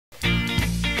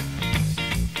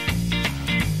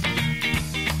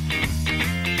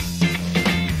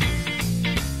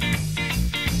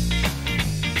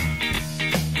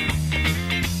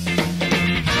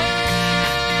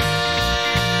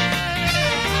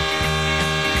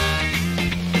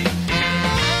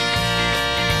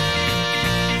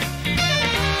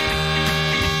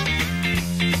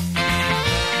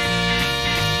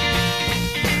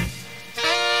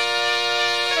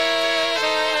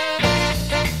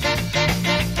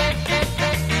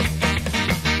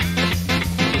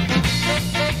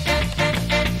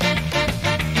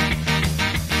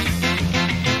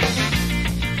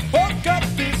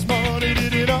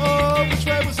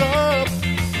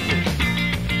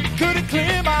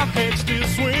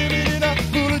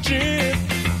gym.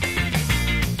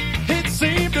 It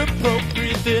seemed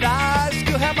appropriate that I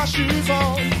still have my shoes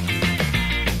on.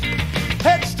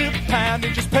 Head still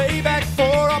pounding, just payback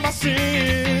for all my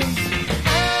sins.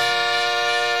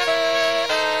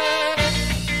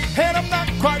 And I'm not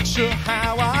quite sure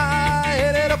how I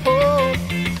ended up home.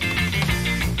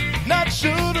 Not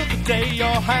sure of the day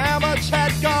or how much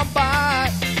had gone by.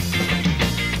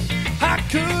 I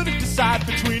couldn't decide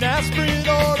between aspirin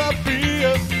or a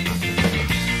beer.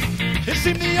 It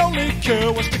seemed the only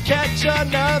cure was to catch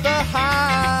another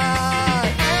high.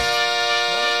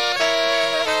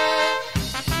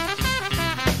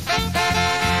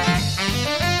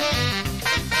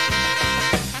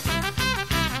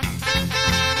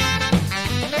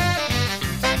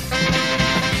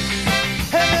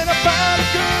 And then I found a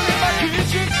girl in my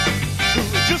kitchen who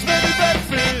just made me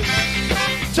breakfast.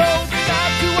 Told me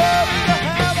not to worry, to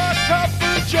have a cup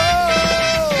of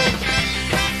joe.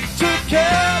 Took care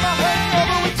of my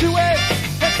hangover with 2 eggs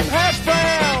and some hash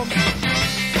browns.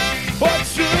 But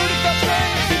soon as I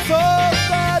changed, it's all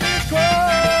status quo.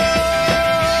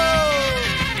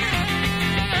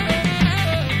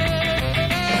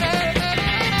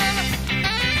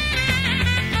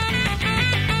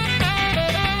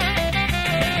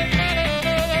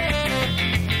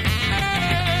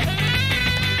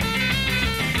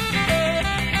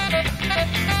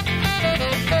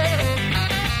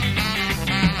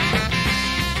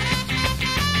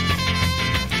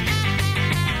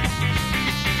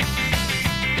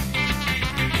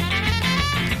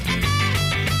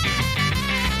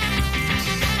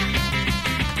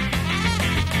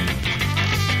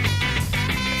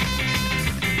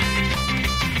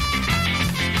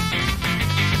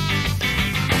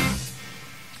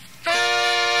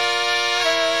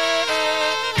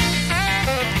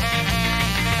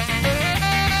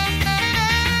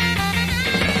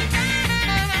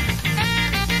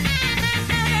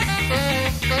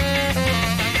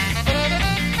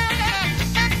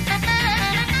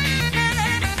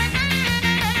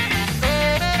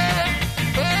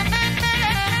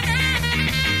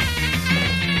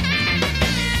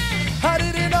 I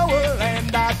didn't know her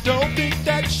and I don't think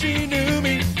that she knew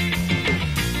me.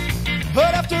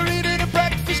 But after eating her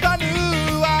breakfast I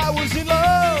knew I was in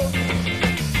love.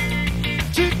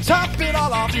 To top it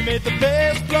all off, she made the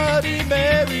best Bloody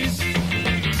Marys.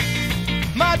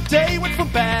 My day went from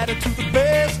bad to the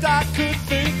best I could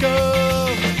think of.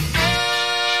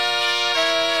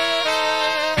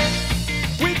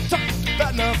 We talked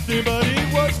about nothing but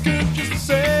it was good just the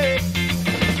same.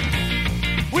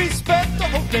 We spent the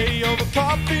whole day over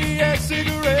coffee and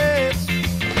cigarettes.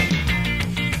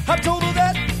 I told her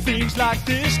that things like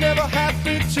this never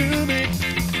happened to me.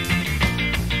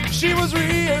 She was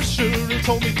reassuring,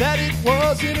 told me that it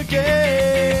wasn't a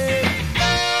game.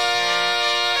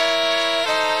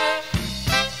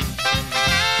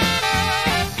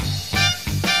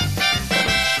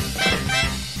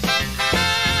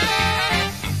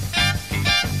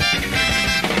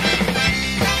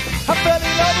 I fell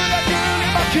in love with that girl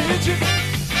in my kitchen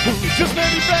who just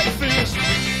made me breakfast.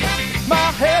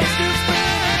 My head still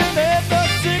spinning and then the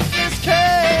sickness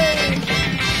came.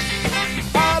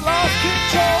 I lost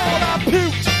control, I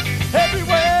puked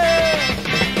everywhere.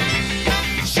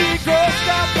 She grossed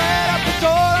out mad at the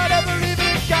door, I never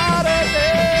even got her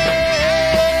name.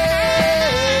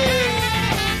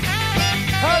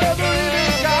 I never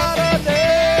even got her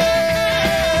name.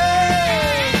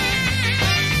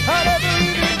 I never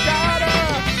even got her.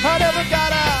 I never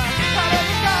got her. I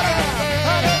never got her.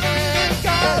 I never even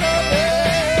got her name.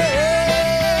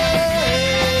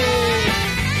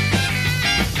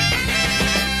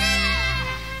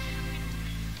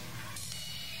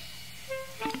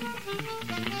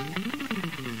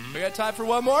 We got time for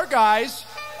one more, guys.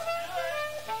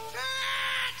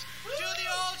 Do the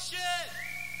old shit!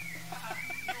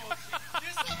 Do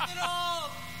something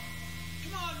old!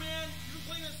 Come on, man. You've been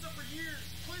playing that stuff for years.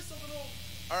 Play something old.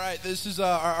 All right, this is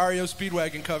our REO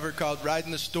Speedwagon cover called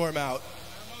Riding the Storm Out.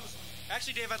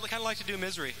 Actually, Dave, I'd kind of like to do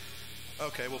Misery.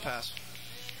 Okay, we'll pass.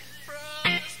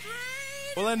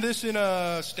 We'll end this in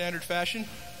a standard fashion.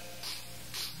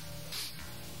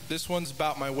 This one's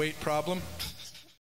about my weight problem.